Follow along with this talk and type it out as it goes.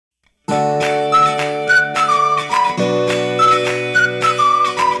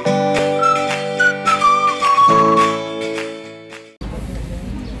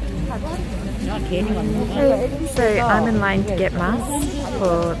I'm in line to get masks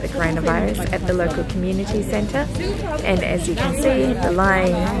for the coronavirus at the local community centre, and as you can see, the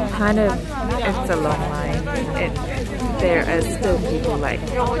line it's a long line. There are still people like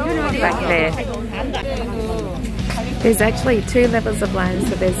back there. There's actually two levels of lines,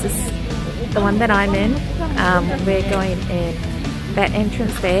 so there's the one that I'm in. We're going in that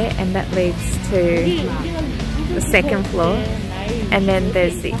entrance there, and that leads to the second floor, and then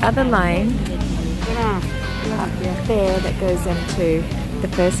there's the other line there that goes into the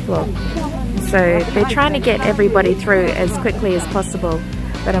first floor. So they're trying to get everybody through as quickly as possible,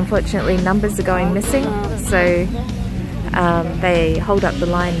 but unfortunately numbers are going missing, so they hold up the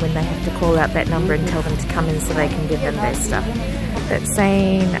line when they have to call out that number and tell them to come in so they can give them their stuff. That's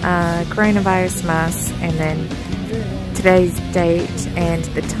saying coronavirus masks, and then today's date and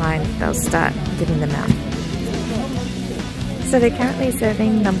the time they'll start giving them out. So they're currently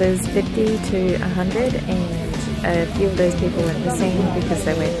serving numbers 50 to 100, and a few of those people went missing because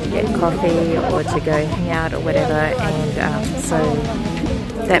they went to get coffee or to go hang out or whatever, and so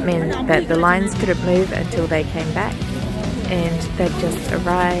that meant that the lines couldn't move until they came back, and they've just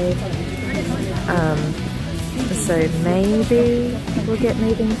arrived. So maybe we'll get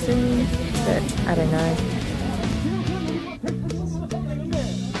moving soon, but I don't know.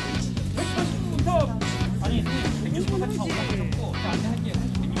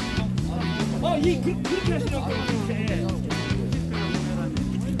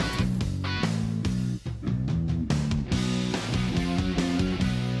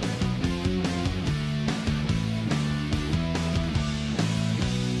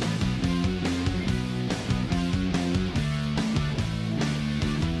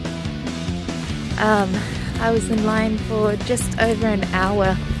 I was in line for just over an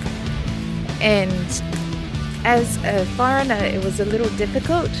hour, and as a foreigner it was a little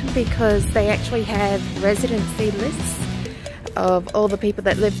difficult because they actually have residency lists of all the people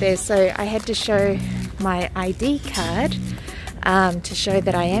that live there, so I had to show my ID card to show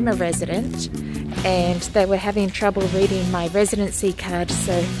that I am a resident, and they were having trouble reading my residency card,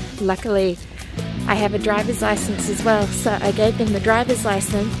 so luckily I have a driver's license as well, so I gave them the driver's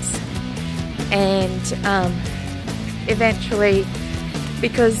license. And eventually,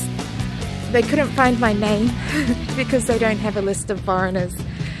 because they couldn't find my name because they don't have a list of foreigners,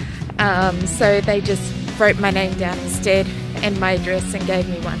 so they just wrote my name down instead and my address and gave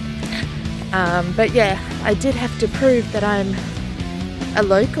me one. But yeah, I did have to prove that I'm a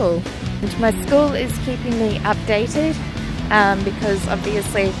local. And my school is keeping me updated because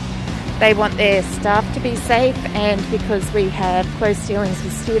obviously they want their staff to be safe, and because we have close dealings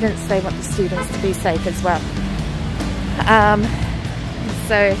with students, they want the students to be safe as well.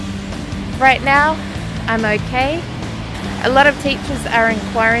 So right now I'm okay. A lot of teachers are in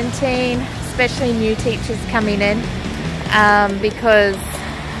quarantine, especially new teachers coming in, because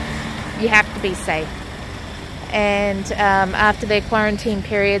you have to be safe. And after their quarantine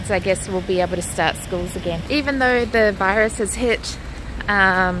periods, I guess we'll be able to start schools again. Even though the virus has hit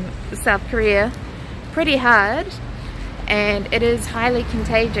South Korea pretty hard and it is highly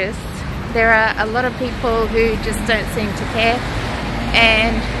contagious, there are a lot of people who just don't seem to care,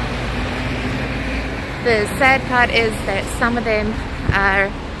 and the sad part is that some of them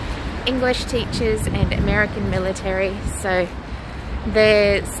are English teachers and American military, so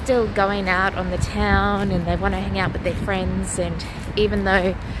they're still going out on the town and they want to hang out with their friends, and even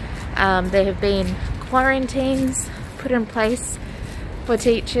though there have been quarantines put in place for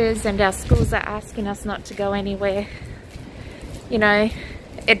teachers and our schools are asking us not to go anywhere, you know,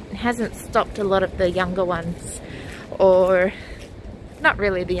 it hasn't stopped a lot of the younger ones, or not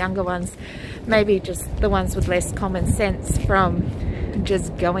really the younger ones, maybe just the ones with less common sense, from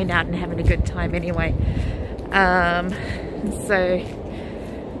just going out and having a good time anyway. So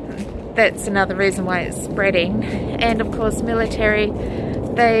that's another reason why it's spreading. And of course military,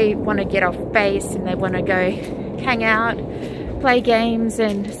 they want to get off base and they want to go hang out, play games,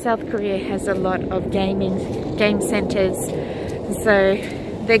 and South Korea has a lot of game centers, so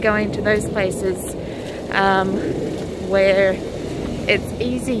they're going to those places where it's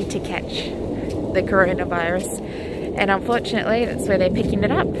easy to catch the coronavirus, and unfortunately that's where they're picking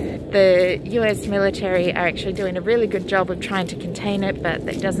it up. The US military are actually doing a really good job of trying to contain it, but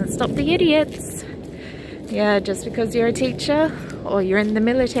that doesn't stop the idiots. Yeah, just because you're a teacher or you're in the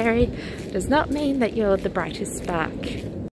military does not mean that you're the brightest spark.